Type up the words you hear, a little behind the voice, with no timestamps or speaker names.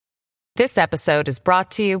This episode is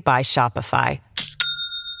brought to you by Shopify.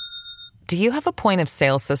 Do you have a point of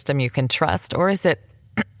sale system you can trust, or is it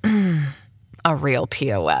a real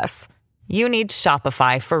POS? You need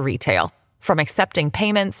Shopify for retail. From accepting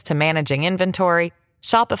payments to managing inventory,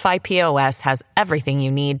 Shopify POS has everything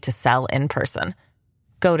you need to sell in person.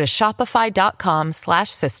 Go to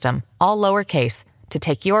shopify.com/system, all lowercase, to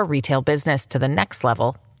take your retail business to the next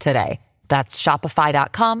level today. That's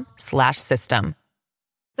shopify.com/system.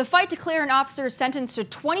 The fight to clear an officer sentenced to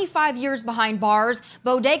 25 years behind bars,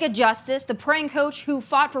 Bodega justice, the praying coach who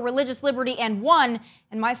fought for religious liberty and won,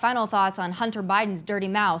 and my final thoughts on Hunter Biden's dirty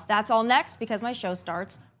mouth. That's all next because my show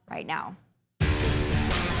starts right now.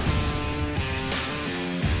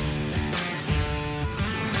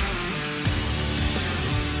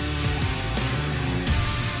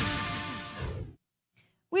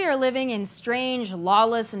 We are living in strange,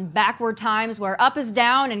 lawless, and backward times where up is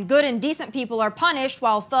down and good and decent people are punished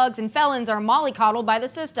while thugs and felons are mollycoddled by the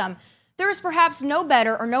system. There is perhaps no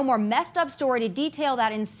better or no more messed up story to detail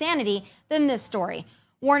that insanity than this story.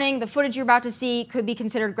 Warning, the footage you're about to see could be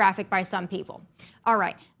considered graphic by some people. All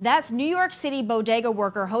right, that's New York City bodega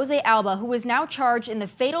worker Jose Alba, who is now charged in the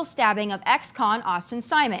fatal stabbing of ex-con Austin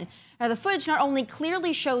Simon. Now, the footage not only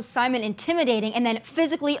clearly shows Simon intimidating and then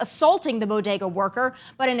physically assaulting the bodega worker,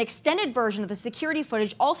 but an extended version of the security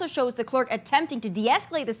footage also shows the clerk attempting to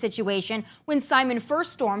de-escalate the situation when Simon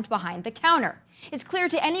first stormed behind the counter. It's clear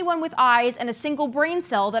to anyone with eyes and a single brain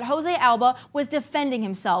cell that Jose Alba was defending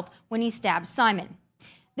himself when he stabbed Simon.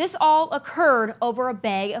 This all occurred over a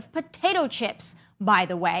bag of potato chips, by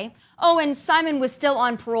the way. Oh, and Simon was still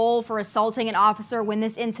on parole for assaulting an officer when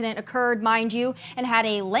this incident occurred, mind you, and had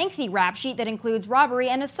a lengthy rap sheet that includes robbery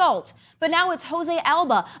and assault. But now it's Jose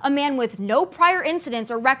Alba, a man with no prior incidents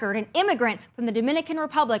or record, an immigrant from the Dominican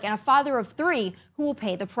Republic and a father of 3, who will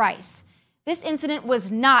pay the price. This incident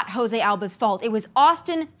was not Jose Alba's fault. It was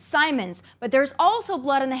Austin Simon's. But there's also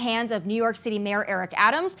blood in the hands of New York City Mayor Eric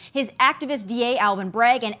Adams, his activist DA Alvin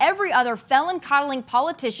Bragg, and every other felon-coddling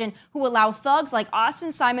politician who allow thugs like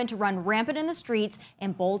Austin Simon to run rampant in the streets,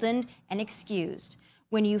 emboldened and excused.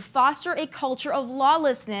 When you foster a culture of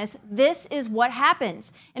lawlessness, this is what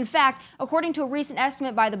happens. In fact, according to a recent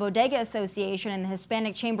estimate by the Bodega Association and the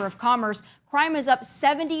Hispanic Chamber of Commerce, crime is up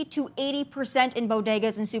 70 to 80% in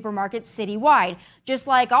bodegas and supermarkets citywide, just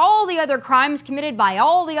like all the other crimes committed by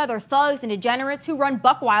all the other thugs and degenerates who run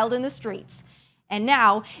buck wild in the streets. And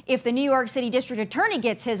now, if the New York City District Attorney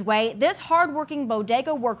gets his way, this hardworking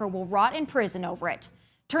bodega worker will rot in prison over it.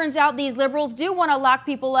 Turns out these liberals do want to lock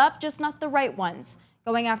people up, just not the right ones,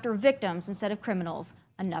 going after victims instead of criminals.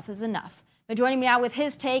 Enough is enough. But joining me now with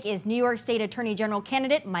his take is New York State Attorney General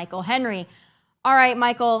candidate Michael Henry. All right,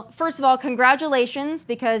 Michael, first of all, congratulations,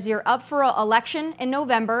 because you're up for an election in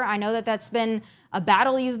November. I know that that's been a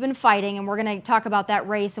battle you've been fighting, and we're going to talk about that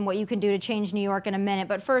race and what you can do to change New York in a minute.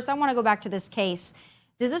 But first, I want to go back to this case.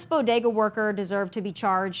 Does this bodega worker deserve to be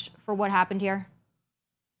charged for what happened here?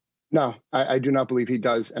 No, I do not believe he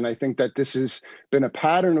does. And I think that this has been a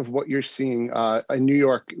pattern of what you're seeing in New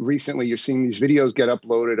York recently. You're seeing these videos get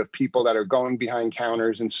uploaded of people that are going behind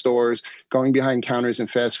counters in stores, going behind counters in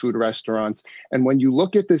fast food restaurants. And when you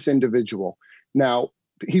look at this individual, now,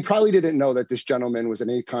 he probably didn't know that this gentleman was an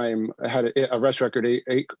had a arrest record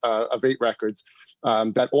of 8 records,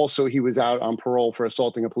 that also he was out on parole for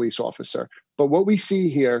assaulting a police officer. But what we see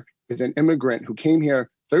here is an immigrant who came here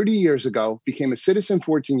 30 years ago, became a citizen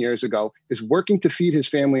 14 years ago, is working to feed his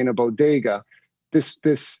family in a bodega. This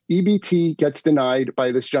EBT gets denied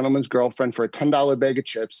by this gentleman's girlfriend for a $10 bag of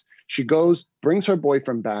chips. She goes, brings her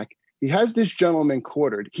boyfriend back. He has this gentleman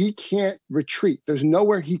quartered. He can't retreat. There's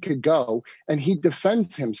nowhere he could go, and he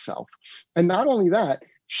defends himself. And not only that,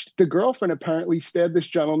 the girlfriend apparently stabbed this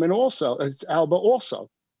gentleman also, as Alba also.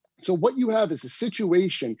 So what you have is a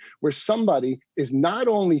situation where somebody is not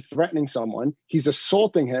only threatening someone, he's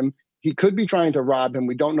assaulting him. He could be trying to rob him.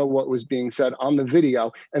 We don't know what was being said on the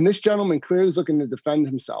video. And this gentleman clearly is looking to defend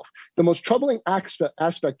himself. The most troubling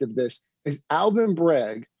aspect of this is Alvin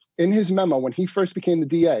Bragg, in his memo when he first became the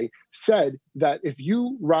DA, said that if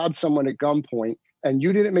you robbed someone at gunpoint and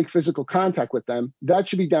you didn't make physical contact with them, that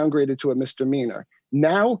should be downgraded to a misdemeanor.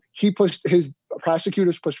 Now his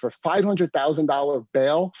prosecutors pushed for $500,000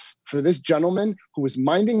 bail for this gentleman who was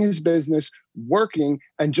minding his business, working,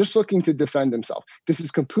 and just looking to defend himself. This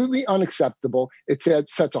is completely unacceptable. It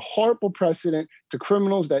sets a horrible precedent to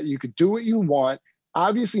criminals that you could do what you want.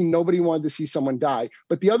 Obviously, nobody wanted to see someone die.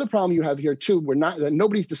 But the other problem you have here, too,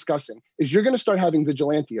 nobody's discussing, is you're going to start having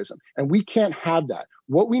vigilantism. And we can't have that.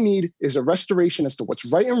 What we need is a restoration as to what's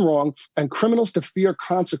right and wrong and criminals to fear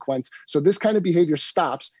consequence. So this kind of behavior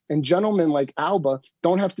stops. And gentlemen like Alba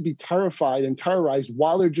don't have to be terrified and terrorized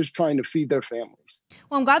while they're just trying to feed their families.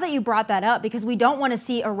 Well, I'm glad that you brought that up, because we don't want to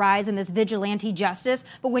see a rise in this vigilante justice.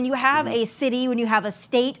 But when you have a city, when you have a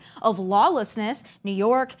state of lawlessness, New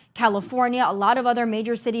York, California, a lot of other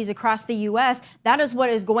major cities across the U.S., that is what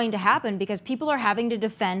is going to happen, because people are having to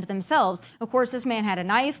defend themselves. Of course, this man had a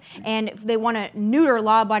knife, and they want to neuter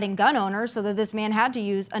law-abiding gun owners so that this man had to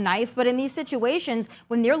use a knife. But in these situations,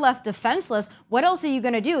 when they're left defenseless, what else are you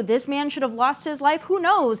going to do? This man should have lost his life. Who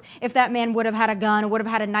knows if that man would have had a gun or would have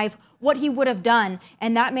had a knife, what he would have done.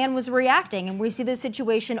 And that man was reacting. And we see this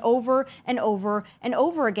situation over and over and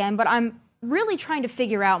over again. But I'm really trying to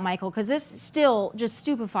figure out, Michael, because this still just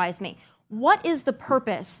stupefies me. What is the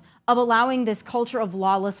purpose of allowing this culture of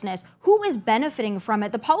lawlessness? Who is benefiting from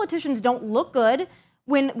it? The politicians don't look good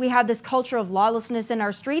when we have this culture of lawlessness in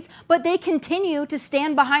our streets, but they continue to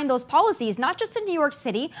stand behind those policies, not just in New York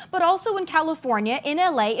City, but also in California, in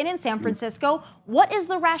LA, and in San Francisco. What is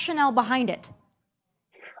the rationale behind it?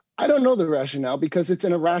 I don't know the rationale, because it's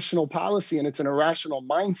an irrational policy and it's an irrational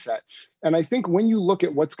mindset. And I think when you look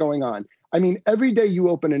at what's going on, I mean, every day you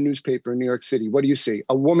open a newspaper in New York City, what do you see?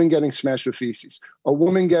 A woman getting smashed with feces, a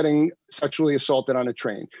woman getting sexually assaulted on a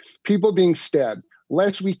train, people being stabbed.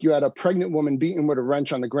 Last week, you had a pregnant woman beaten with a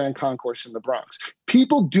wrench on the Grand Concourse in the Bronx.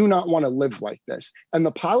 People do not want to live like this. And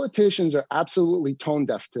the politicians are absolutely tone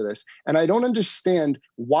deaf to this. And I don't understand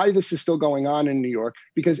why this is still going on in New York,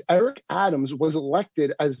 because Eric Adams was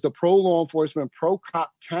elected as the pro-law enforcement, pro-cop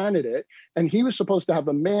candidate, and he was supposed to have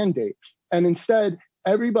a mandate. And instead,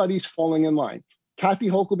 everybody's falling in line. Kathy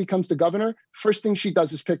Hochul becomes the governor. First thing she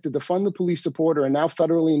does is pick to defund the police supporter and now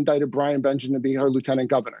federally indicted Brian Benjamin to be her lieutenant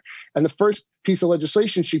governor. And the first piece of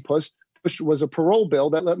legislation she pushed was a parole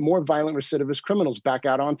bill that let more violent recidivist criminals back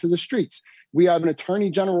out onto the streets. We have an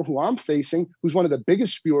attorney general who I'm facing, who's one of the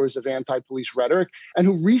biggest spewers of anti-police rhetoric, and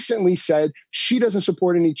who recently said she doesn't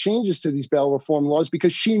support any changes to these bail reform laws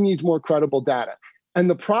because she needs more credible data. And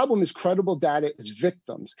the problem is credible data is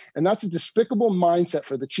victims. And that's a despicable mindset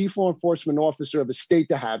for the chief law enforcement officer of a state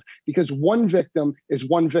to have, because one victim is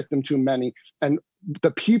one victim too many. And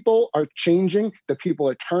the people are changing, the people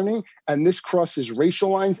are turning, and this crosses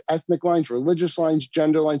racial lines, ethnic lines, religious lines,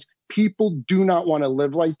 gender lines. People do not want to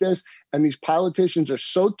live like this. And these politicians are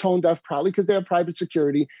so tone deaf, probably because they have private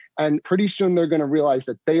security. And pretty soon they're going to realize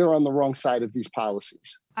that they are on the wrong side of these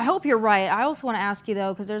policies. I hope you're right. I also want to ask you,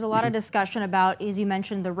 though, because there's a lot of discussion about, as you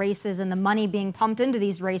mentioned, the races and the money being pumped into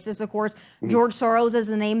these races. Of course, George Soros is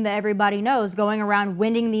the name that everybody knows, going around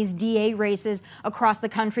winning these DA races across the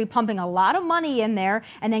country, pumping a lot of money in there,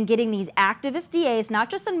 and then getting these activist DAs, not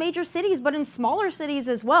just in major cities, but in smaller cities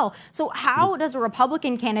as well. So how does a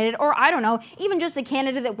Republican candidate, or I don't know, even just a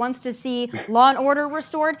candidate that wants to see law and order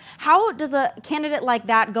restored, how does a candidate like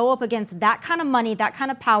that go up against that kind of money, that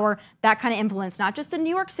kind of power, that kind of influence, not just in New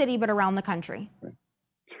York City, but around the country?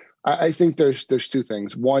 I think there's two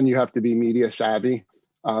things. One, you have to be media savvy.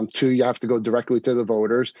 Two, you have to go directly to the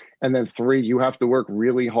voters. And then three, you have to work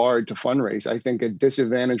really hard to fundraise. I think a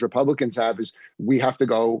disadvantage Republicans have is we have to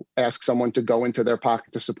go ask someone to go into their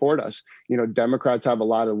pocket to support us. You know, Democrats have a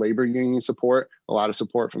lot of labor union support, a lot of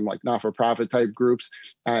support from like not-for-profit type groups,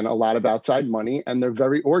 and a lot of outside money, and they're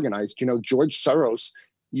very organized. You know, George Soros,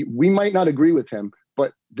 we might not agree with him,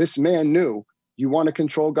 but this man knew you want to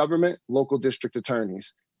control government, local district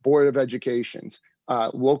attorneys, board of educations,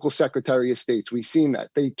 local secretary of states. We've seen that.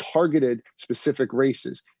 They targeted specific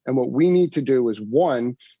races. And what we need to do is,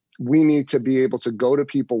 one, we need to be able to go to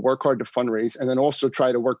people, work hard to fundraise, and then also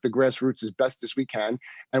try to work the grassroots as best as we can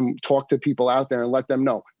and talk to people out there and let them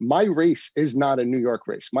know my race is not a New York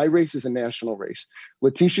race. My race is a national race.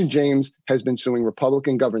 Letitia James has been suing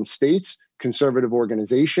Republican governed states, conservative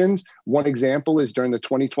organizations. One example is during the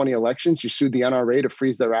 2020 elections, she sued the NRA to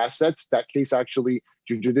freeze their assets. That case actually,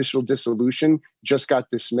 judicial dissolution, just got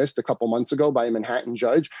dismissed a couple months ago by a Manhattan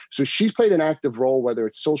judge. So she's played an active role, whether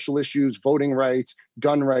it's social issues, voting rights,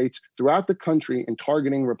 gun rights, throughout the country in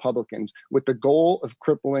targeting Republicans with the goal of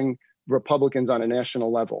crippling Republicans on a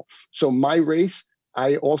national level. So my race,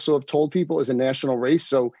 I also have told people, is a national race.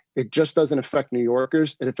 So it just doesn't affect New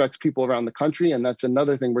Yorkers. It affects people around the country. And that's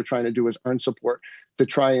another thing we're trying to do, is earn support to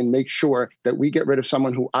try and make sure that we get rid of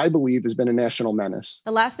someone who I believe has been a national menace.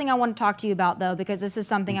 The last thing I want to talk to you about, though, because this is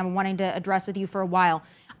something I'm wanting to address with you for a while.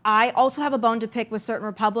 I also have a bone to pick with certain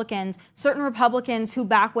Republicans who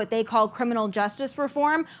back what they call criminal justice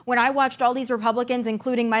reform. When I watched all these Republicans,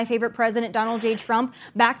 including my favorite president, Donald J. Trump,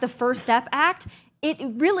 back the First Step Act, it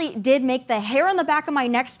really did make the hair on the back of my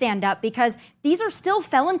neck stand up, because these are still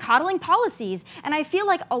felon coddling policies. And I feel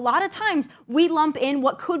like a lot of times we lump in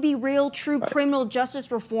what could be real, true criminal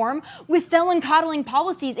justice reform with felon coddling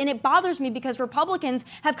policies. And it bothers me because Republicans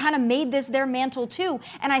have kind of made this their mantle too.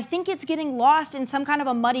 And I think it's getting lost in some kind of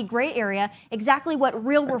a muddy gray area, exactly what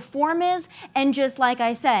real reform is. And just like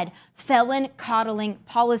I said, felon coddling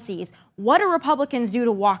policies. What do Republicans do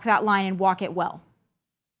to walk that line and walk it well?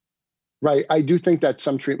 Right. I do think that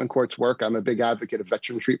some treatment courts work. I'm a big advocate of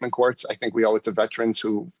veteran treatment courts. I think we owe it to veterans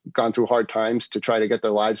who've gone through hard times to try to get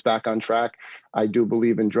their lives back on track. I do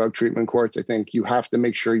believe in drug treatment courts. I think you have to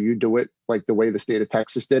make sure you do it like the way the state of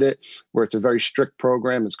Texas did it, where it's a very strict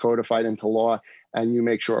program, it's codified into law, and you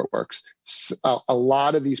make sure it works. A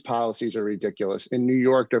lot of these policies are ridiculous. In New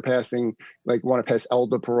York, they're want to pass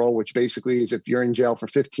elder parole, which basically is if you're in jail for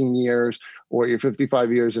 15 years or you're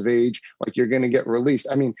 55 years of age, like you're going to get released.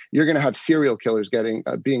 I mean, you're going to have serial killers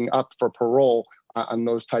being up for parole on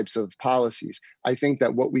those types of policies. I think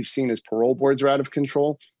that what we've seen is parole boards are out of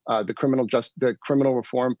control. The criminal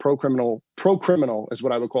reform, pro-criminal is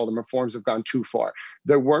what I would call them. Reforms have gone too far.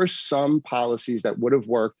 There were some policies that would have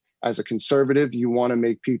worked. As a conservative, you want to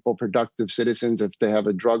make people productive citizens if they have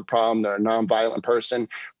a drug problem, they're a nonviolent person.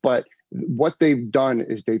 But what they've done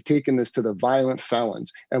is they've taken this to the violent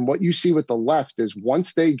felons. And what you see with the left is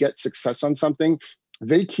once they get success on something,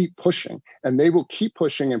 they keep pushing, and they will keep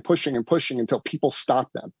pushing and pushing and pushing until people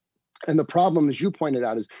stop them. And the problem, as you pointed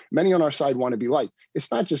out, is many on our side want to be liked.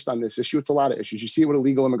 It's not just on this issue. It's a lot of issues. You see it with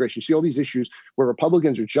illegal immigration. You see all these issues where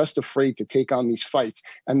Republicans are just afraid to take on these fights.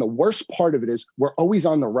 And the worst part of it is we're always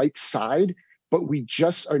on the right side, but we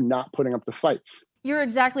just are not putting up the fight. You're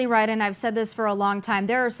exactly right, and I've said this for a long time.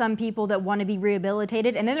 There are some people that want to be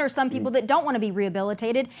rehabilitated, and then there are some people that don't want to be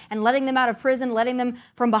rehabilitated, and letting them out of prison, letting them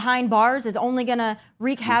from behind bars is only going to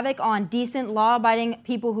wreak havoc on decent, law-abiding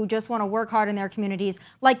people who just want to work hard in their communities,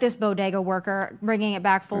 like this bodega worker, bringing it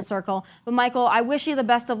back full circle. But Michael, I wish you the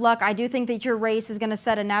best of luck. I do think that your race is going to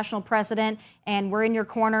set a national precedent, and we're in your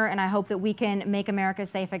corner, and I hope that we can make America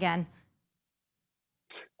safe again.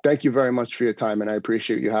 Thank you very much for your time, and I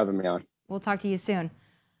appreciate you having me on. We'll talk to you soon.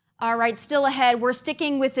 All right, still ahead, we're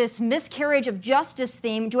sticking with this miscarriage of justice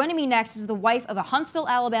theme. Joining me next is the wife of a Huntsville,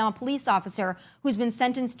 Alabama police officer who's been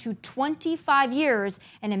sentenced to 25 years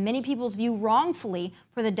and, in many people's view, wrongfully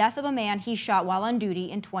for the death of a man he shot while on duty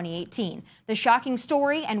in 2018. The shocking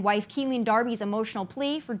story and wife Keelan Darby's emotional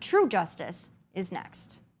plea for true justice is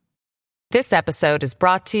next. This episode is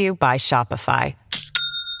brought to you by Shopify.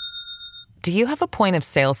 Do you have a point of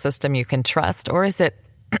sale system you can trust, or is it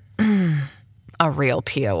a real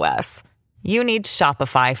POS? You need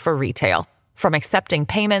Shopify for retail. From accepting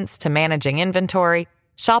payments to managing inventory,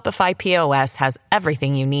 Shopify POS has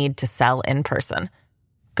everything you need to sell in person.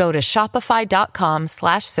 Go to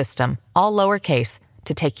shopify.com/system, all lowercase,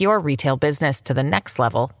 to take your retail business to the next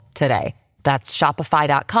level today. That's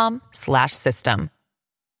shopify.com/system.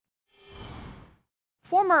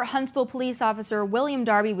 Former Huntsville police officer William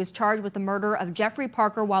Darby was charged with the murder of Jeffrey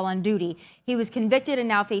Parker while on duty. He was convicted and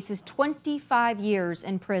now faces 25 years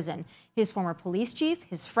in prison. His former police chief,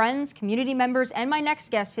 his friends, community members, and my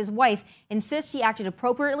next guest, his wife, insist he acted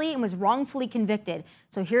appropriately and was wrongfully convicted.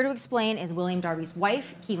 So here to explain is William Darby's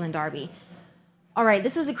wife, Keelan Darby. All right,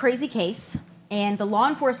 this is a crazy case, and the law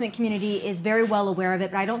enforcement community is very well aware of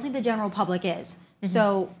it, but I don't think the general public is.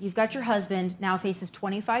 So you've got your husband, now faces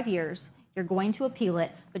 25 years. You're going to appeal it,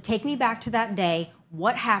 but take me back to that day.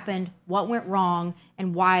 What happened? What went wrong?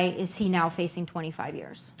 And why is he now facing 25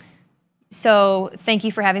 years? So thank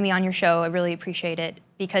you for having me on your show. I really appreciate it,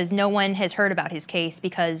 because no one has heard about his case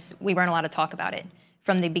because we weren't allowed to talk about it.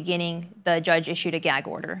 From the beginning, the judge issued a gag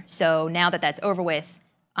order. So now that that's over with,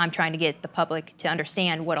 I'm trying to get the public to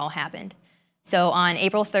understand what all happened. So on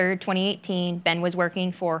April 3rd, 2018, Ben was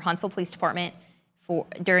working for Huntsville Police Department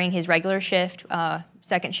during his regular shift,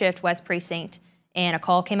 second shift, West Precinct, and a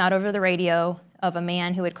call came out over the radio of a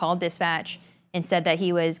man who had called dispatch and said that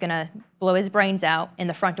he was going to blow his brains out and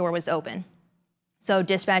the front door was open. So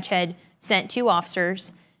dispatch had sent 2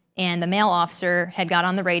 officers, and the male officer had got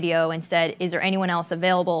on the radio and said, "Is there anyone else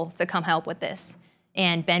available to come help with this?"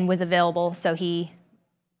 And Ben was available, so he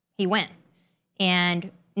went. And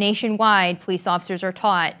nationwide, police officers are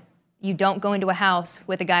taught you don't go into a house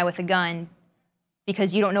with a guy with a gun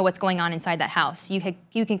because you don't know what's going on inside that house. You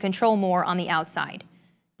can control more on the outside.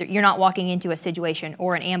 You're not walking into a situation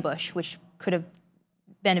or an ambush, which could have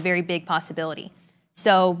been a very big possibility.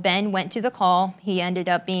 So Ben went to the call. He ended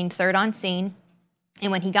up being third on scene.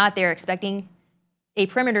 And when he got there expecting a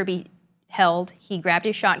perimeter be held, he grabbed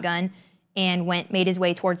his shotgun and made his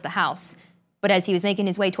way towards the house. But as he was making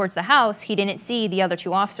his way towards the house, he didn't see the other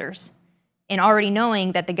two officers. And already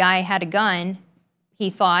knowing that the guy had a gun, he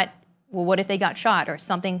thought, well, what if they got shot or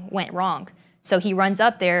something went wrong? So he runs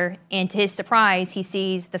up there, and to his surprise, he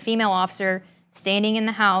sees the female officer standing in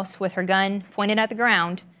the house with her gun pointed at the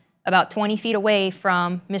ground about 20 feet away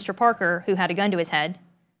from Mr. Parker, who had a gun to his head.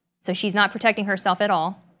 So she's not protecting herself at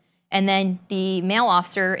all. And then the male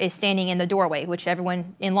officer is standing in the doorway, which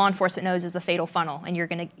everyone in law enforcement knows is the fatal funnel, and you're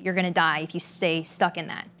gonna die if you stay stuck in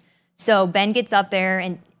that. So Ben gets up there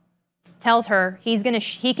and tells her he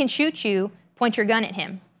can shoot you, point your gun at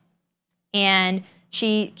him. And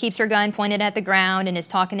she keeps her gun pointed at the ground and is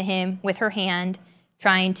talking to him with her hand,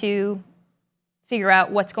 trying to figure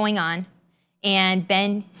out what's going on. And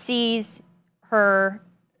Ben sees her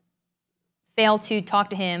fail to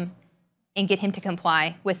talk to him and get him to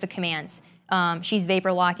comply with the commands. She's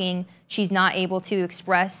vapor locking. She's not able to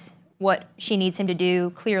express what she needs him to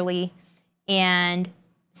do clearly. And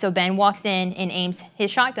so Ben walks in and aims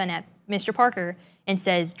his shotgun at Mr. Parker and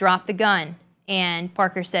says, "Drop the gun." And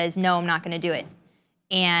Parker says, "No, I'm not going to do it."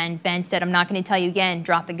 And Ben said, "I'm not going to tell you again,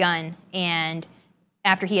 drop the gun." And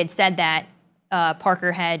after he had said that,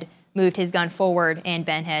 Parker had moved his gun forward and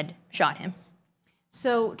Ben had shot him.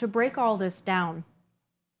 So to break all this down,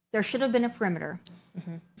 there should have been a perimeter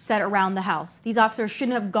set around the house. These officers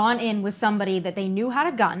shouldn't have gone in with somebody that they knew had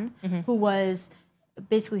a gun, who was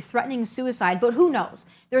basically threatening suicide, but who knows?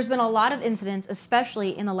 There's been a lot of incidents,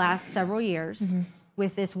 especially in the last several years,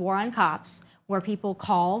 with this war on cops, where people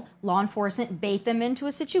call law enforcement, bait them into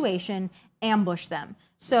a situation, ambush them.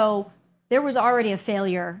 So there was already a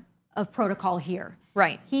failure of protocol here.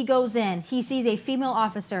 Right. He goes in, he sees a female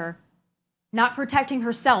officer not protecting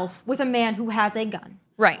herself with a man who has a gun.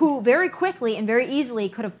 Right. Who very quickly and very easily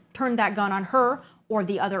could have turned that gun on her or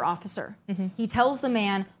the other officer. He tells the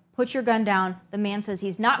man, "Put your gun down." The man says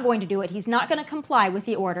he's not going to do it. He's not going to comply with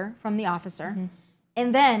the order from the officer.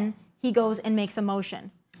 And then he goes and makes a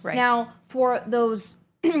motion. Right. Now, for those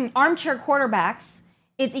armchair quarterbacks,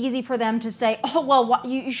 it's easy for them to say, "Oh, well,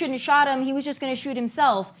 you shouldn't have shot him. He was just going to shoot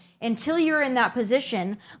himself." Until you're in that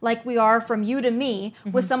position, like we are from you to me,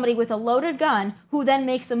 with somebody with a loaded gun who then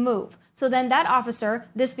makes a move. So then that officer,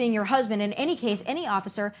 this being your husband, in any case, any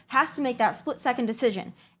officer, has to make that split-second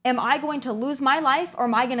decision. Am I going to lose my life, or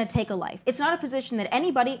am I going to take a life? It's not a position that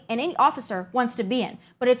anybody and any officer wants to be in,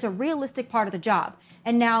 but it's a realistic part of the job.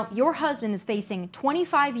 And now your husband is facing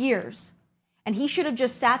 25 years, and he should have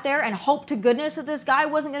just sat there and hoped to goodness that this guy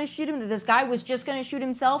wasn't going to shoot him, that this guy was just going to shoot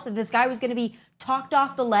himself, that this guy was going to be talked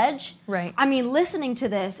off the ledge. Right. I mean, listening to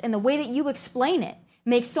this and the way that you explain it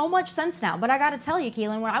makes so much sense now. But I got to tell you,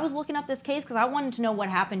 Keelan, when I was looking up this case, because I wanted to know what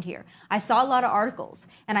happened here, I saw a lot of articles,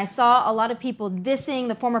 and I saw a lot of people dissing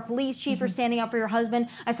the former police chief for standing up for your husband.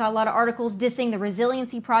 I saw a lot of articles dissing the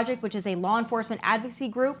Resiliency Project, which is a law enforcement advocacy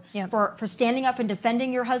group for standing up and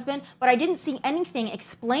defending your husband. But I didn't see anything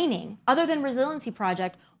explaining, other than Resiliency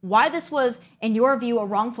Project, why this was, in your view, a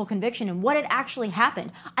wrongful conviction and what had actually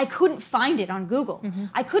happened. I couldn't find it on Google.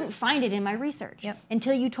 I couldn't find it in my research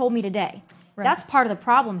until you told me today. Right. That's part of the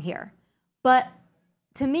problem here. But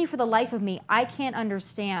to me, for the life of me, I can't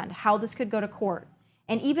understand how this could go to court.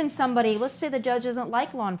 And even somebody, let's say the judge doesn't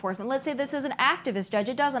like law enforcement. Let's say this is an activist judge.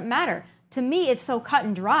 It doesn't matter. To me, it's so cut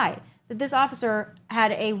and dry that this officer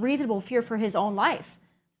had a reasonable fear for his own life.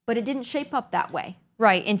 But it didn't shape up that way.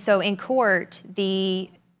 Right. And so in court, the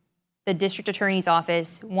district attorney's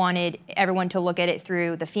office wanted everyone to look at it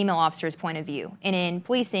through the female officer's point of view. And in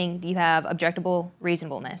policing, you have objectable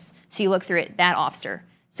reasonableness. So you look through it, that officer.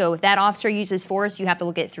 So if that officer uses force, you have to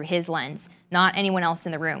look at it through his lens, not anyone else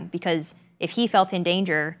in the room. Because if he felt in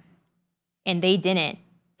danger and they didn't,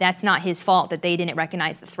 that's not his fault that they didn't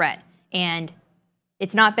recognize the threat. And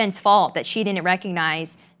it's not Ben's fault that she didn't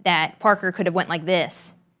recognize that Parker could have went like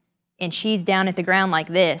this, and she's down at the ground like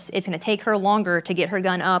this. It's going to take her longer to get her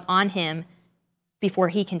gun up on him before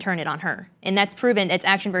he can turn it on her. And that's proven. It's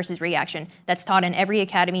action versus reaction. That's taught in every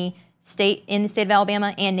academy in the state of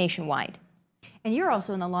Alabama and nationwide. And you're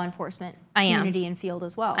also in the law enforcement community community and field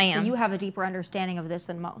as well. I am. So you have a deeper understanding of this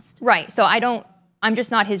than most. Right. So I'm just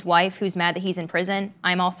not his wife who's mad that he's in prison.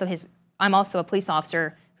 I'm also a police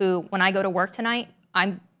officer who, when I go to work tonight,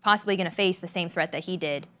 I'm possibly going to face the same threat that he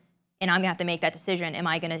did. And I'm going to have to make that decision. Am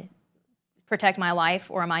I going to protect my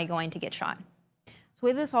life, or am I going to get shot? So the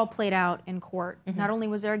way this all played out in court, not only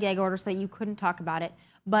was there a gag order so that you couldn't talk about it,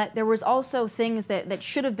 but there was also things that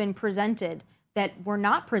should have been presented that were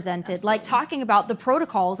not presented, like talking about the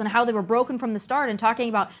protocols and how they were broken from the start, and talking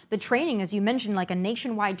about the training, as you mentioned, like a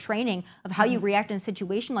nationwide training of how you react in a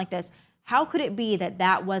situation like this. How could it be that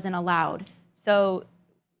that wasn't allowed? So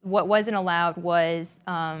what wasn't allowed was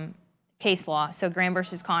case law. So Graham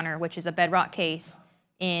versus Connor, which is a bedrock case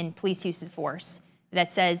in police use of force,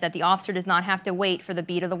 that says that the officer does not have to wait for the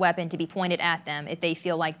beat of the weapon to be pointed at them if they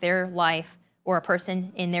feel like their life or a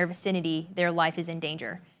person in their vicinity, their life is in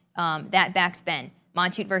danger. That backs Ben.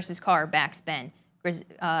 Montoute versus Carr backs Ben.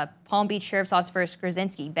 Palm Beach Sheriff's Office versus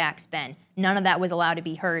Krasinski backs Ben. None of that was allowed to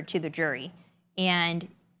be heard to the jury. And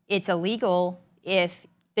it's illegal if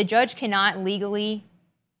the judge cannot legally,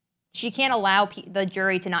 she can't allow the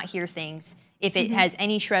jury to not hear things if it has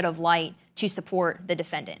any shred of light to support the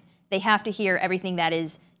defendant. They have to hear everything that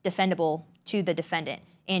is defendable to the defendant.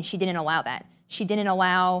 And she didn't allow that. She didn't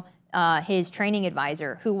allow his training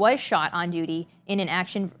advisor, who was shot on duty in an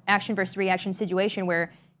action versus reaction situation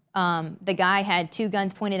where the guy had two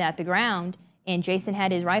guns pointed at the ground and Jason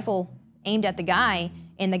had his rifle aimed at the guy,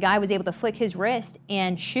 and the guy was able to flick his wrist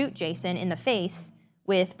and shoot Jason in the face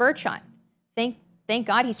with birdshot. Thank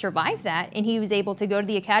God he survived that, and he was able to go to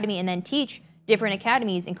the academy and then teach different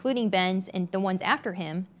academies, including Ben's and the ones after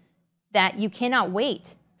him, that you cannot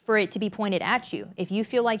wait for it to be pointed at you. If you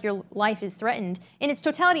feel like your life is threatened, in its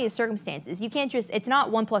totality of circumstances, you can't just, it's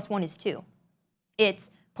not 1 + 1 is 2.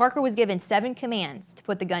 It's, Parker was given 7 commands to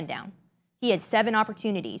put the gun down. He had 7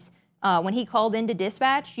 opportunities. When he called into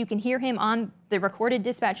dispatch, you can hear him on the recorded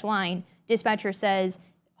dispatch line. Dispatcher says,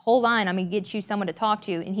 hold on, I'm gonna get you someone to talk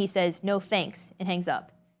to. And he says, no thanks, and hangs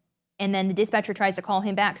up. And then the dispatcher tries to call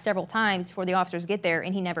him back several times before the officers get there,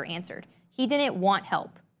 and he never answered. He didn't want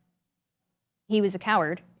help. He was a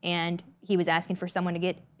coward, and he was asking for someone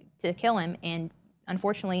to kill him, and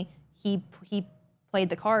unfortunately, he played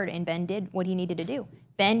the card, and Ben did what he needed to do.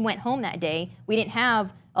 Ben went home that day. We didn't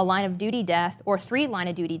have a line of duty death or 3 line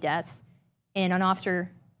of duty deaths and an officer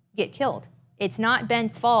get killed. It's not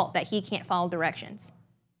Ben's fault that he can't follow directions.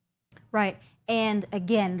 Right. And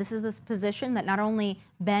again, this is this position that not only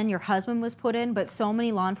Ben, your husband, was put in, but so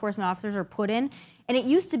many law enforcement officers are put in. And it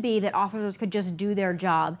used to be that officers could just do their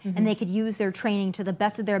job and they could use their training to the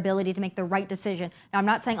best of their ability to make the right decision. Now, I'm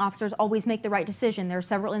not saying officers always make the right decision. There are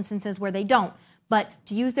several instances where they don't. But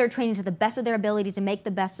to use their training to the best of their ability to make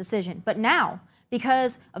the best decision. But now,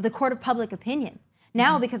 because of the court of public opinion,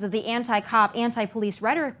 now because of the anti-cop, anti-police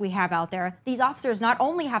rhetoric we have out there, these officers not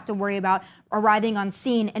only have to worry about arriving on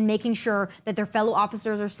scene and making sure that their fellow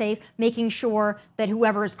officers are safe, making sure that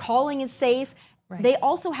whoever is calling is safe, they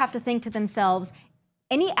also have to think to themselves,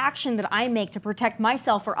 any action that I make to protect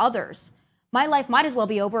myself or others, my life might as well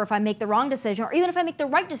be over if I make the wrong decision, or even if I make the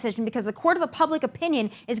right decision, because the court of a public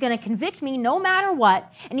opinion is going to convict me no matter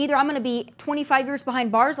what, and either I'm going to be 25 years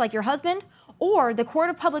behind bars like your husband, or the court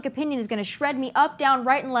of public opinion is going to shred me up, down,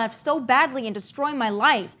 right, and left so badly and destroy my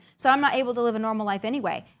life so I'm not able to live a normal life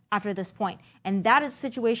anyway after this point. And that is a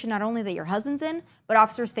situation not only that your husband's in, but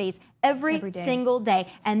officers face every single day.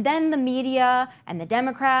 And then the media and the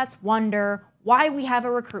Democrats wonder why we have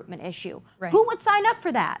a recruitment issue. Who would sign up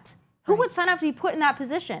for that? Who would sign up to be put in that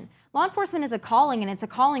position? Law enforcement is a calling, and it's a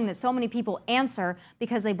calling that so many people answer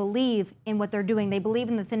because they believe in what they're doing. They believe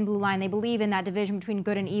in the thin blue line. They believe in that division between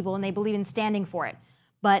good and evil, and they believe in standing for it.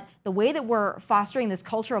 But the way that we're fostering this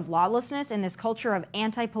culture of lawlessness and this culture of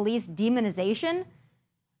anti-police demonization,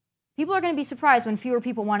 people are going to be surprised when fewer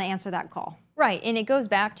people want to answer that call. Right, and it goes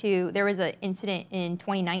back to, there was an incident in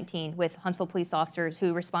 2019 with Huntsville police officers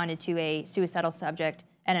who responded to a suicidal subject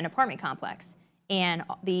at an apartment complex. And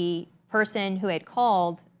the person who had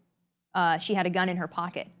called, she had a gun in her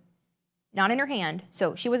pocket, not in her hand,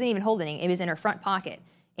 so she wasn't even holding it. It was in her front pocket.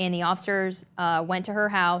 And the officers went to her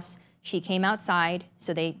house. She came outside,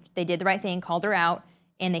 so they did the right thing, called her out,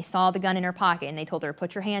 and they saw the gun in her pocket, and they told her,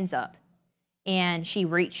 put your hands up. And she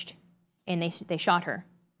reached, and they shot her,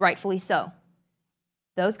 rightfully so.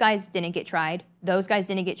 Those guys didn't get tried. Those guys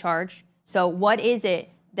didn't get charged. So what is it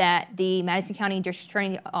that the Madison County District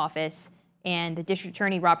Attorney Office and the District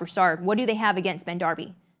Attorney, Rob Broussard, what do they have against Ben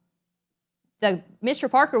Darby? Mr.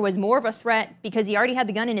 Parker was more of a threat because he already had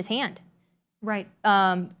the gun in his hand. Right.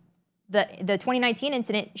 The 2019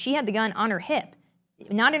 incident, she had the gun on her hip,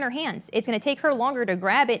 not in her hands. It's going to take her longer to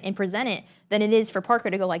grab it and present it than it is for Parker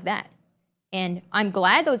to go like that. And I'm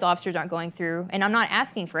glad those officers aren't going through, and I'm not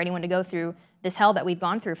asking for anyone to go through this hell that we've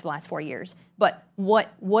gone through for the last 4 years. But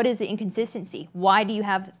what is the inconsistency? What do you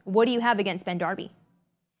have against Ben Darby?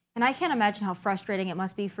 And I can't imagine how frustrating it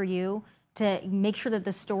must be for you to make sure that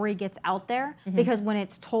the story gets out there, because when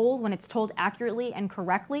it's told accurately and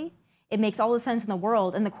correctly, it makes all the sense in the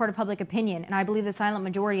world in the court of public opinion. And I believe the silent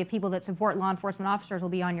majority of people that support law enforcement officers will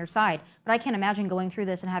be on your side. But I can't imagine going through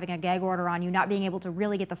this and having a gag order on you, not being able to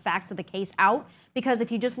really get the facts of the case out. Because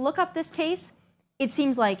if you just look up this case, it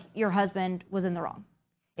seems like your husband was in the wrong.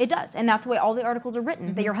 It does. And that's the way all the articles are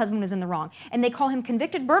written, that your husband was in the wrong. And they call him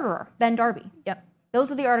convicted murderer, Ben Darby. Yep.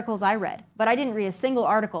 Those are the articles I read. But I didn't read a single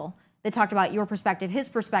article that talked about your perspective, his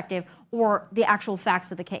perspective, or the actual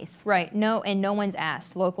facts of the case. Right. No, and no one's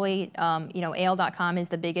asked. Locally, AL.com is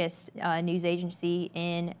the biggest news agency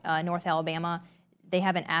in North Alabama. They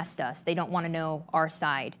haven't asked us. They don't want to know our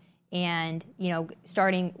side. And,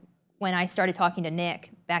 starting when I started talking to Nick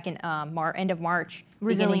back in end of March,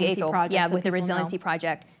 beginning of April, with the Resiliency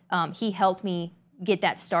Project, he helped me get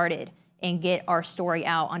that started and get our story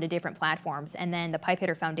out onto different platforms. And then the Pipe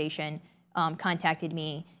Hitter Foundation contacted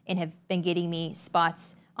me and have been getting me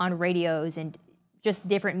spots on radios and just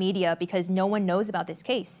different media because no one knows about this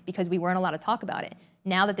case because we weren't allowed to talk about it.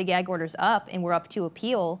 Now that the gag order's up and we're up to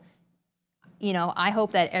appeal, I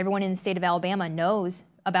hope that everyone in the state of Alabama knows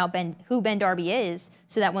about who Ben Darby is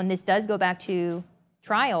so that when this does go back to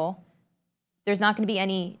trial, there's not going to be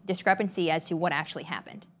any discrepancy as to what actually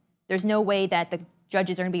happened. There's no way that the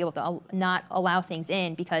judges are going to be able to not allow things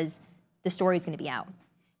in because the story is going to be out.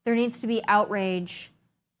 There needs to be outrage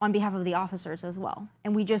on behalf of the officers as well.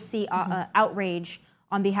 And we just see outrage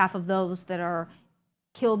on behalf of those that are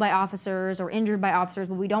killed by officers or injured by officers,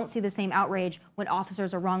 but we don't see the same outrage when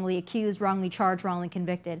officers are wrongly accused, wrongly charged, wrongly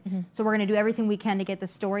convicted. So we're going to do everything we can to get the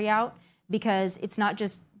story out because it's not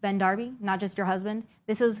just Ben Darby, not just your husband.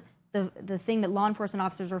 This is the thing that law enforcement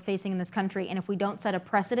officers are facing in this country. And if we don't set a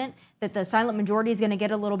precedent that the silent majority is going to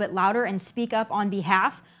get a little bit louder and speak up on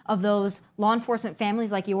behalf of those law enforcement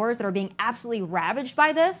families like yours that are being absolutely ravaged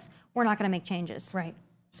by this, we're not going to make changes. Right.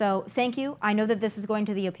 So thank you. I know that this is going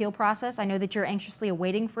to the appeal process. I know that you're anxiously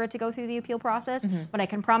awaiting for it to go through the appeal process, but I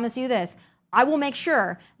can promise you this. I will make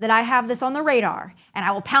sure that I have this on the radar, and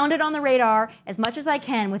I will pound it on the radar as much as I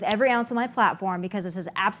can with every ounce of my platform because this is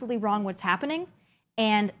absolutely wrong what's happening.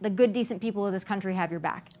 And the good, decent people of this country have your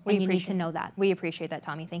back. And you need to know that. We appreciate that,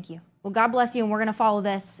 Tomi. Thank you. Well, God bless you, and we're going to follow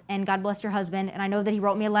this. And God bless your husband. And I know that he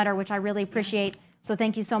wrote me a letter, which I really appreciate. So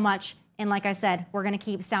thank you so much. And like I said, we're going to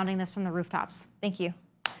keep sounding this from the rooftops. Thank you.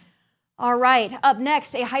 All right. Up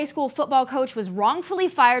next, a high school football coach was wrongfully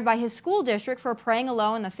fired by his school district for praying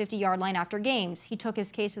alone on the 50-yard line after games. He took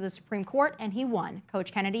his case to the Supreme Court, and he won.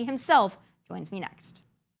 Coach Kennedy himself joins me next.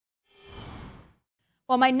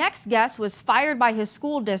 Well, my next guest was fired by his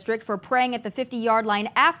school district for praying at the 50-yard line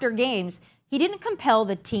after games. He didn't compel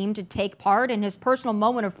the team to take part, and his personal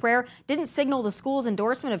moment of prayer didn't signal the school's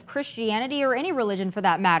endorsement of Christianity or any religion for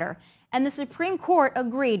that matter. And the Supreme Court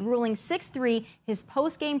agreed, ruling 6-3, his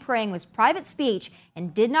post-game praying was private speech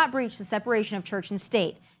and did not breach the separation of church and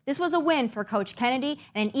state. This was a win for Coach Kennedy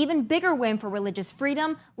and an even bigger win for religious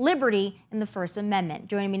freedom, liberty, and the First Amendment.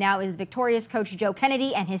 Joining me now is victorious Coach Joe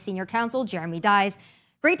Kennedy and his senior counsel, Jeremy Dyes.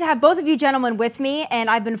 Great to have both of you gentlemen with me, and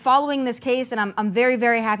I've been following this case, and I'm very,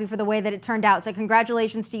 very happy for the way that it turned out. So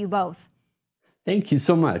congratulations to you both. Thank you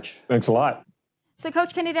so much. Thanks a lot. So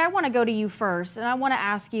Coach Kennedy, I want to go to you first, and I want to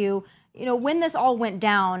ask you, when this all went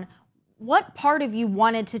down, what part of you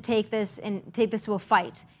wanted to take this to a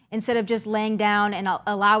fight instead of just laying down and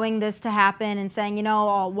allowing this to happen and saying,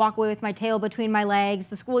 I'll walk away with my tail between my legs,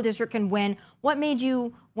 the school district can win? What made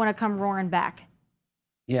you want to come roaring back?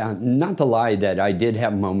 Yeah, not to lie that I did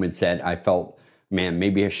have moments that I felt, man,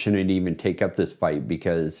 maybe I shouldn't even take up this fight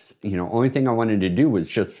because, only thing I wanted to do was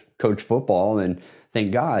just coach football and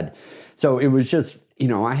thank God. So it was just,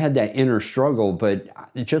 I had that inner struggle, but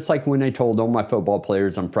just like when I told all my football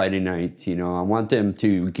players on Friday nights, I want them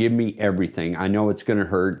to give me everything. I know it's going to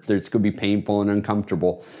hurt. It's going to be painful and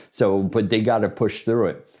uncomfortable. But they got to push through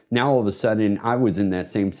it. Now, all of a sudden, I was in that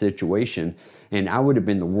same situation, and I would have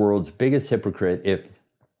been the world's biggest hypocrite if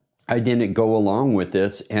I didn't go along with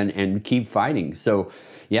this and keep fighting. So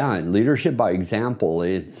yeah, leadership by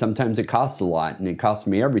example, sometimes it costs a lot and it costs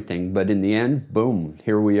me everything. But in the end, boom,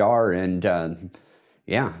 here we are. And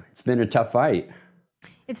it's been a tough fight.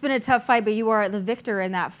 It's been a tough fight, but you are the victor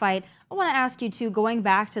in that fight. I want to ask you, too, going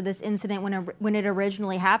back to this incident when it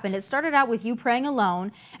originally happened, it started out with you praying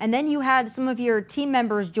alone, and then you had some of your team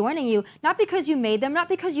members joining you, not because you made them, not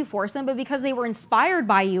because you forced them, but because they were inspired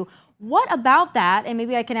by you. What about that, and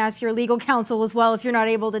maybe I can ask your legal counsel as well if you're not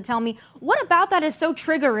able to tell me, what about that is so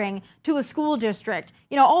triggering to a school district?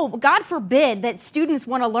 God forbid that students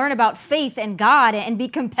want to learn about faith and God and be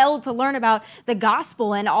compelled to learn about the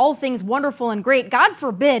gospel and all things wonderful and great. God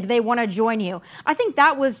forbid they want to join you. I think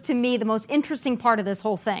that was, to me, the most interesting part of this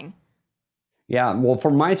whole thing. Yeah, well,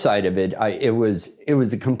 from my side of it, it was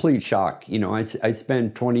a complete shock. I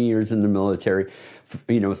spent 20 years in the military,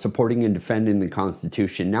 supporting and defending the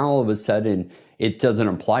Constitution. Now all of a sudden, it doesn't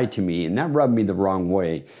apply to me, and that rubbed me the wrong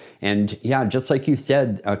way. And yeah, just like you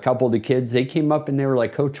said, a couple of the kids, they came up and they were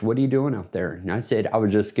like, "Coach, what are you doing out there?" And I said, "I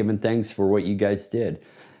was just giving thanks for what you guys did."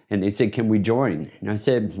 And they said, "Can we join?" And I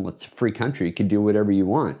said, "Well, it's a free country. You can do whatever you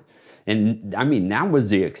want." And I mean, that was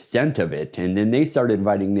the extent of it. And then they started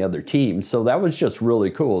inviting the other teams. So that was just really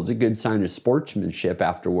cool. It was a good sign of sportsmanship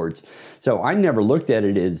afterwards. So I never looked at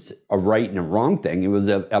it as a right and a wrong thing. It was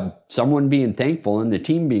someone being thankful and the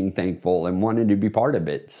team being thankful and wanted to be part of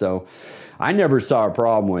it. So I never saw a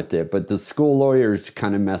problem with it. But the school lawyers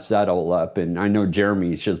kind of messed that all up. And I know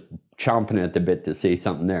Jeremy's just chomping at the bit to say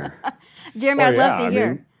something there. Jeremy, I'd love to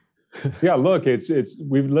hear. Yeah, look, it's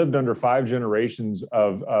we've lived under 5 generations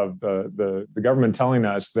of the government telling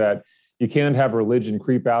us that you can't have religion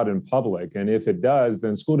creep out in public, and if it does,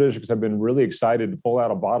 then school districts have been really excited to pull out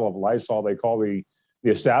a bottle of Lysol they call the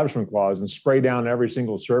Establishment Clause and spray down every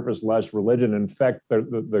single surface lest religion infect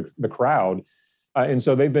the crowd. And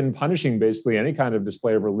so they've been punishing basically any kind of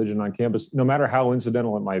display of religion on campus, no matter how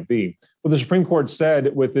incidental it might be. What the Supreme Court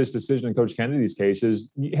said with this decision in Coach Kennedy's case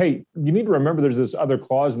is, hey, you need to remember there's this other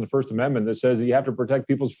clause in the First Amendment that says that you have to protect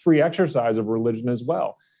people's free exercise of religion as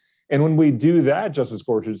well. And when we do that, Justice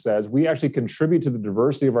Gorsuch says, we actually contribute to the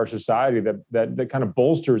diversity of our society that kind of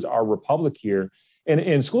bolsters our republic here.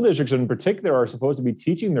 And school districts in particular are supposed to be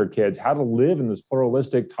teaching their kids how to live in this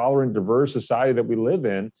pluralistic, tolerant, diverse society that we live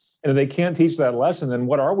in. And if they can't teach that lesson, then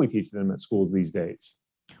what are we teaching them at schools these days?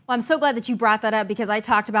 Well, I'm so glad that you brought that up because I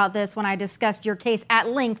talked about this when I discussed your case at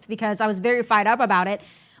length because I was very fired up about it.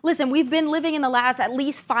 Listen, we've been living in the last at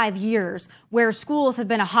least 5 years where schools have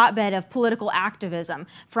been a hotbed of political activism,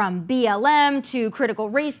 from BLM to critical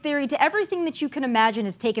race theory to everything that you can imagine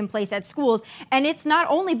has taken place at schools. And it's not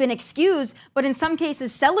only been excused, but in some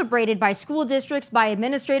cases celebrated by school districts, by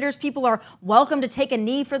administrators. People are welcome to take a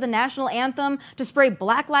knee for the national anthem, to spray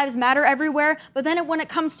Black Lives Matter everywhere. But then when it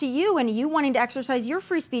comes to you and you wanting to exercise your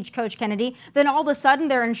free speech, Coach Kennedy, then all of a sudden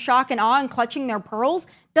they're in shock and awe and clutching their pearls.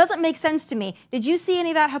 Doesn't make sense to me. Did you see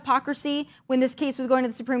any of that hypocrisy when this case was going to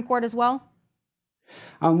the Supreme Court as well?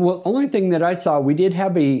 Well, only thing that I saw, we did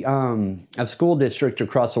have a school district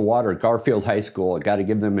across the water, Garfield High School. I got to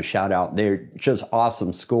give them a shout out. They're just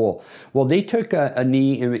awesome school. Well, they took a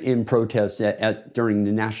knee in protest during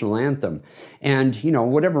the national anthem. And,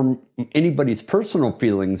 whatever anybody's personal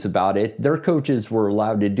feelings about it, their coaches were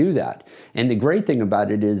allowed to do that. And the great thing about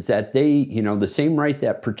it is that they, the same right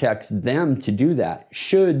that protects them to do that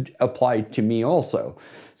should apply to me also.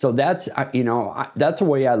 So that's, that's the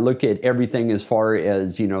way I look at everything as far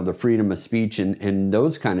as, the freedom of speech and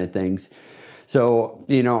those kind of things. So,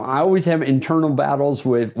 I always have internal battles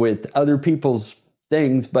with other people's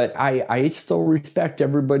things, but I still respect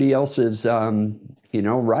everybody else's,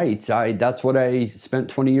 rights. That's what I spent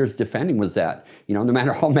 20 years defending was that, no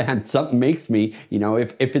matter how mad something makes me,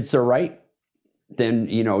 if it's the right, then,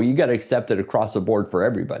 you got to accept it across the board for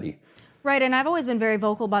everybody. Right, and I've always been very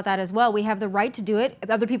vocal about that as well. We have the right to do it.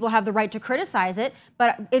 Other people have the right to criticize it,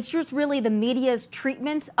 but it's just really the media's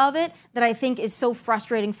treatment of it that I think is so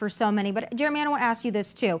frustrating for so many. But Jeremy, I want to ask you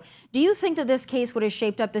this too. Do you think that this case would have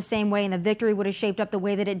shaped up the same way and the victory would have shaped up the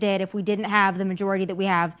way that it did if we didn't have the majority that we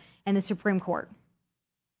have in the Supreme Court?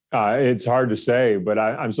 It's hard to say, but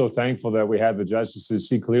I'm so thankful that we had the justices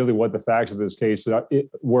see clearly what the facts of this case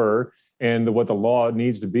were and what the law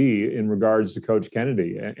needs to be in regards to Coach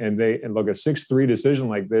Kennedy. And look, a 6-3 decision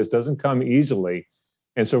like this doesn't come easily.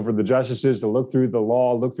 And so for the justices to look through the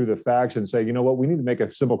law, look through the facts and say, you know what, we need to make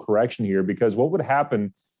a simple correction here, because what would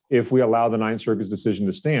happen if we allow the Ninth Circuit's decision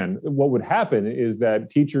to stand? What would happen is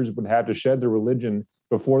that teachers would have to shed their religion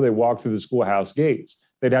before they walk through the schoolhouse gates.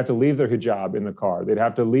 They'd have to leave their hijab in the car. They'd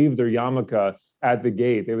have to leave their yarmulke at the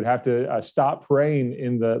gate. They would have to stop praying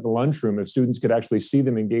in the lunchroom if students could actually see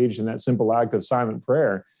them engaged in that simple act of silent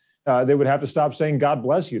prayer. They would have to stop saying God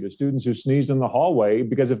bless you to students who sneezed in the hallway,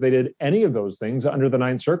 because if they did any of those things under the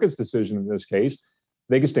Ninth Circuit's decision in this case,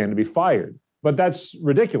 they could stand to be fired. But that's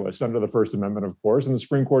ridiculous under the First Amendment, of course. And the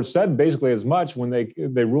Supreme Court said basically as much when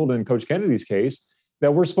they ruled in Coach Kennedy's case,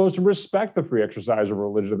 that we're supposed to respect the free exercise of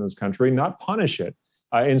religion in this country, not punish it.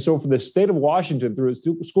 And so for the state of Washington, through its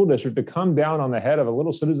school district, to come down on the head of a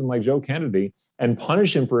little citizen like Joe Kennedy and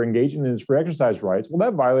punish him for engaging in his free exercise rights, well,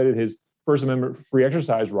 that violated his First Amendment free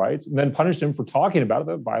exercise rights, and then punished him for talking about it,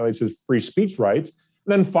 that violates his free speech rights,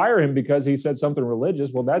 and then fire him because he said something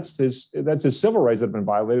religious. Well, that's his civil rights that have been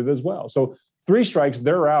violated as well. So 3 strikes,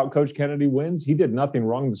 they're out. Coach Kennedy wins. He did nothing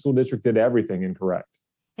wrong. The school district did everything incorrect.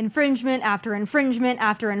 Infringement after infringement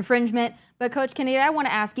after infringement. But Coach Kennedy, I want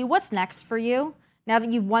to ask you, what's next for you now that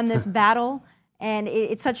you've won this battle? And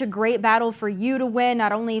it's such a great battle for you to win,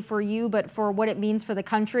 not only for you, but for what it means for the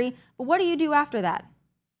country. But what do you do after that?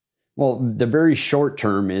 Well, the very short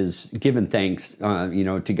term is giving thanks,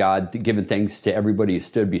 to God, giving thanks to everybody who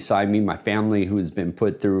stood beside me, my family who has been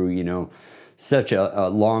put through, such a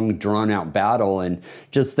long, drawn-out battle, and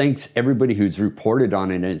just thanks everybody who's reported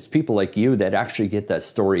on it. And it's people like you that actually get that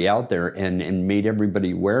story out there and made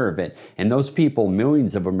everybody aware of it. And those people,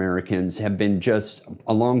 millions of Americans, have been just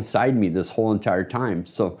alongside me this whole entire time.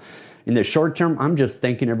 So in the short term, I'm just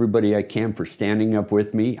thanking everybody I can for standing up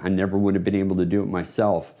with me. I never would have been able to do it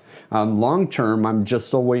myself. Long term, I'm just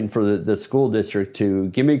still waiting for the school district to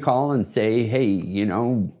give me a call and say, hey,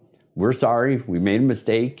 we're sorry, we made a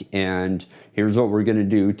mistake, and here's what we're going to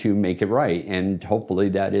do to make it right. And hopefully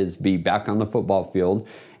that is be back on the football field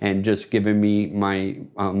and just giving me my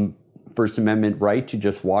First Amendment right to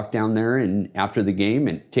just walk down there and after the game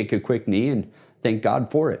and take a quick knee and thank God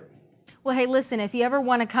for it. Well, hey, listen, if you ever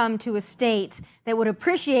want to come to a state that would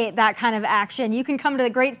appreciate that kind of action, you can come to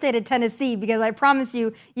the great state of Tennessee, because I promise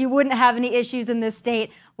you, you wouldn't have any issues in this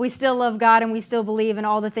state. We still love God and we still believe in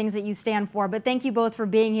all the things that you stand for. But thank you both for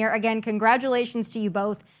being here. Again, congratulations to you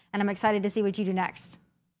both, and I'm excited to see what you do next.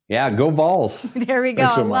 Yeah, go Vols. There we go.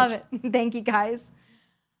 Thanks so I love much. it. Thank you, guys.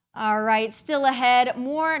 All right, still ahead,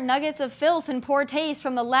 more nuggets of filth and poor taste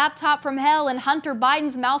from the laptop from hell and Hunter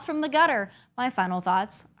Biden's mouth from the gutter. My final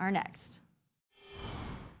thoughts are next.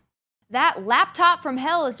 That laptop from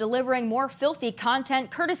hell is delivering more filthy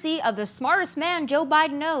content courtesy of the smartest man Joe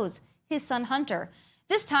Biden knows, his son Hunter.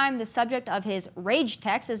 This time, the subject of his rage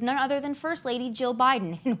text is none other than First Lady Jill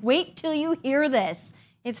Biden. And wait till you hear this.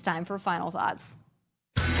 It's time for final thoughts.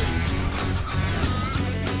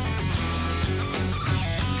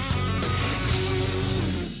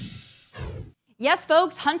 Yes,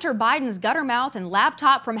 folks, Hunter Biden's gutter mouth and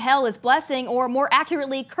laptop from hell is blessing, or more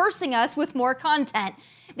accurately, cursing us with more content.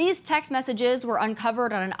 These text messages were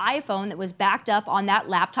uncovered on an iPhone that was backed up on that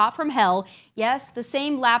laptop from hell. Yes, the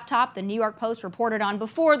same laptop the New York Post reported on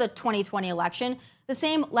before the 2020 election. The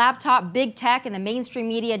same laptop big tech and the mainstream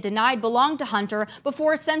media denied belonged to Hunter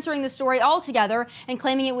before censoring the story altogether and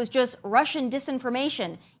claiming it was just Russian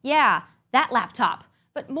disinformation. Yeah, that laptop.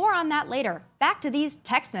 But more on that later. Back to these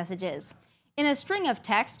text messages. In a string of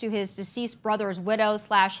texts to his deceased brother's widow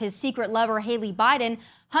 / his secret lover, Haley Biden,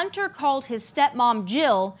 Hunter called his stepmom,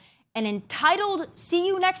 Jill, an entitled "see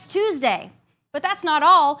you next Tuesday." But that's not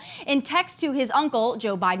all. In text to his uncle,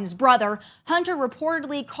 Joe Biden's brother, Hunter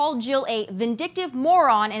reportedly called Jill a vindictive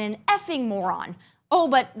moron and an effing moron. Oh,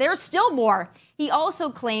 but there's still more. He also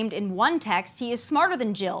claimed in one text he is smarter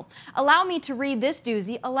than Jill. Allow me to read this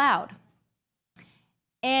doozy aloud.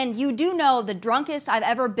 And you do know the drunkest I've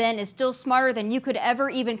ever been is still smarter than you could ever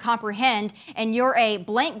even comprehend, and you're a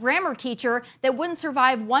blank grammar teacher that wouldn't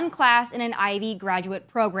survive one class in an Ivy graduate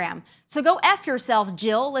program. So go F yourself,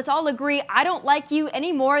 Jill. Let's all agree I don't like you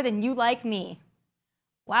any more than you like me.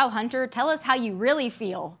 Wow, Hunter, tell us how you really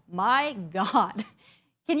feel. My God.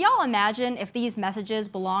 Can y'all imagine if these messages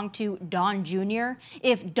belonged to Don Jr.?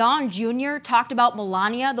 If Don Jr. talked about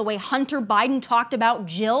Melania the way Hunter Biden talked about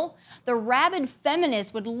Jill? The rabid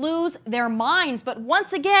feminists would lose their minds. But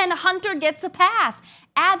once again, Hunter gets a pass.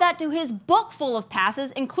 Add that to his book full of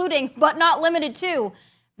passes, including, but not limited to,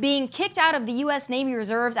 being kicked out of the U.S. Navy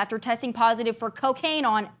Reserves after testing positive for cocaine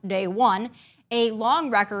on day one, a long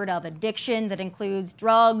record of addiction that includes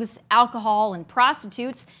drugs, alcohol, and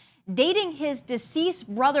prostitutes, dating his deceased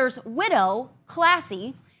brother's widow,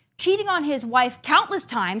 classy, cheating on his wife countless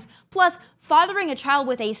times, plus fathering a child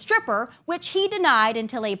with a stripper, which he denied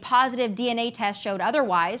until a positive DNA test showed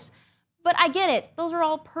otherwise. But I get it, those are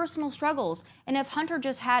all personal struggles. And if Hunter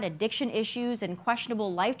just had addiction issues and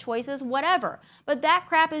questionable life choices, whatever. But that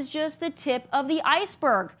crap is just the tip of the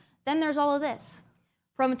iceberg. Then there's all of this.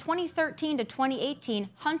 From 2013 to 2018,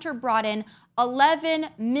 Hunter brought in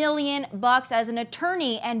 $11 million as an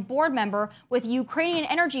attorney and board member with Ukrainian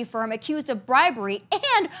energy firm accused of bribery,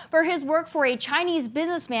 and for his work for a Chinese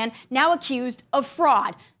businessman now accused of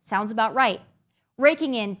fraud. Sounds about right.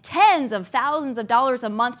 Raking in tens of thousands of dollars a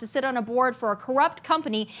month to sit on a board for a corrupt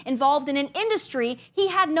company involved in an industry he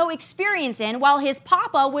had no experience in, while his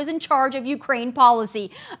papa was in charge of Ukraine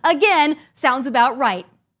policy. Again, sounds about right.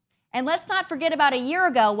 And let's not forget about a year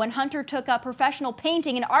ago when Hunter took up professional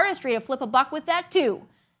painting and artistry to flip a buck with that too.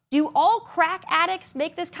 Do all crack addicts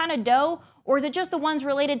make this kind of dough, or is it just the ones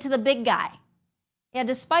related to the big guy? Yeah,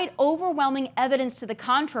 despite overwhelming evidence to the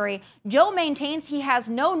contrary, Joe maintains he has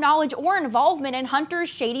no knowledge or involvement in Hunter's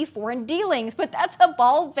shady foreign dealings. But that's a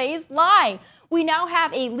bald-faced lie. We now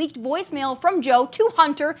have a leaked voicemail from Joe to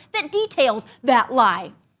Hunter that details that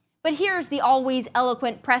lie. But here's the always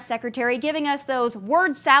eloquent press secretary giving us those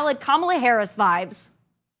word salad Kamala Harris vibes.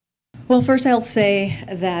 Well, first I'll say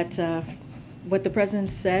that what the president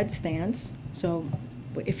said stands. So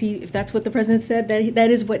if that's what the president said,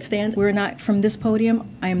 that is what stands. We're not, from this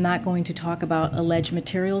podium, I am not going to talk about alleged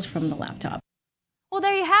materials from the laptop. Well,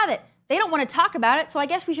 there you have it. They don't want to talk about it, so I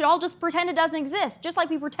guess we should all just pretend it doesn't exist, just like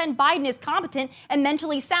we pretend Biden is competent and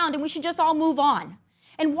mentally sound, and we should just all move on.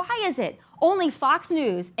 And why is it only Fox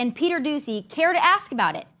News and Peter Doocy care to ask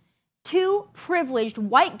about it? Two privileged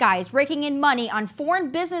white guys raking in money on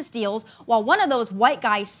foreign business deals while one of those white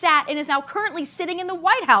guys sat and is now currently sitting in the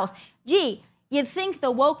White House. Gee, you'd think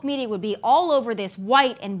the woke media would be all over this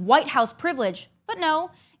white and White House privilege, but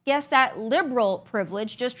no, guess that liberal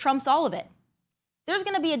privilege just trumps all of it. There's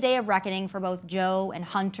going to be a day of reckoning for both Joe and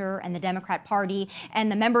Hunter and the Democrat Party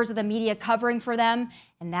and the members of the media covering for them,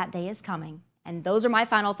 and that day is coming. And those are my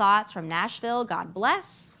final thoughts from Nashville. God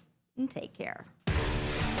bless and take care.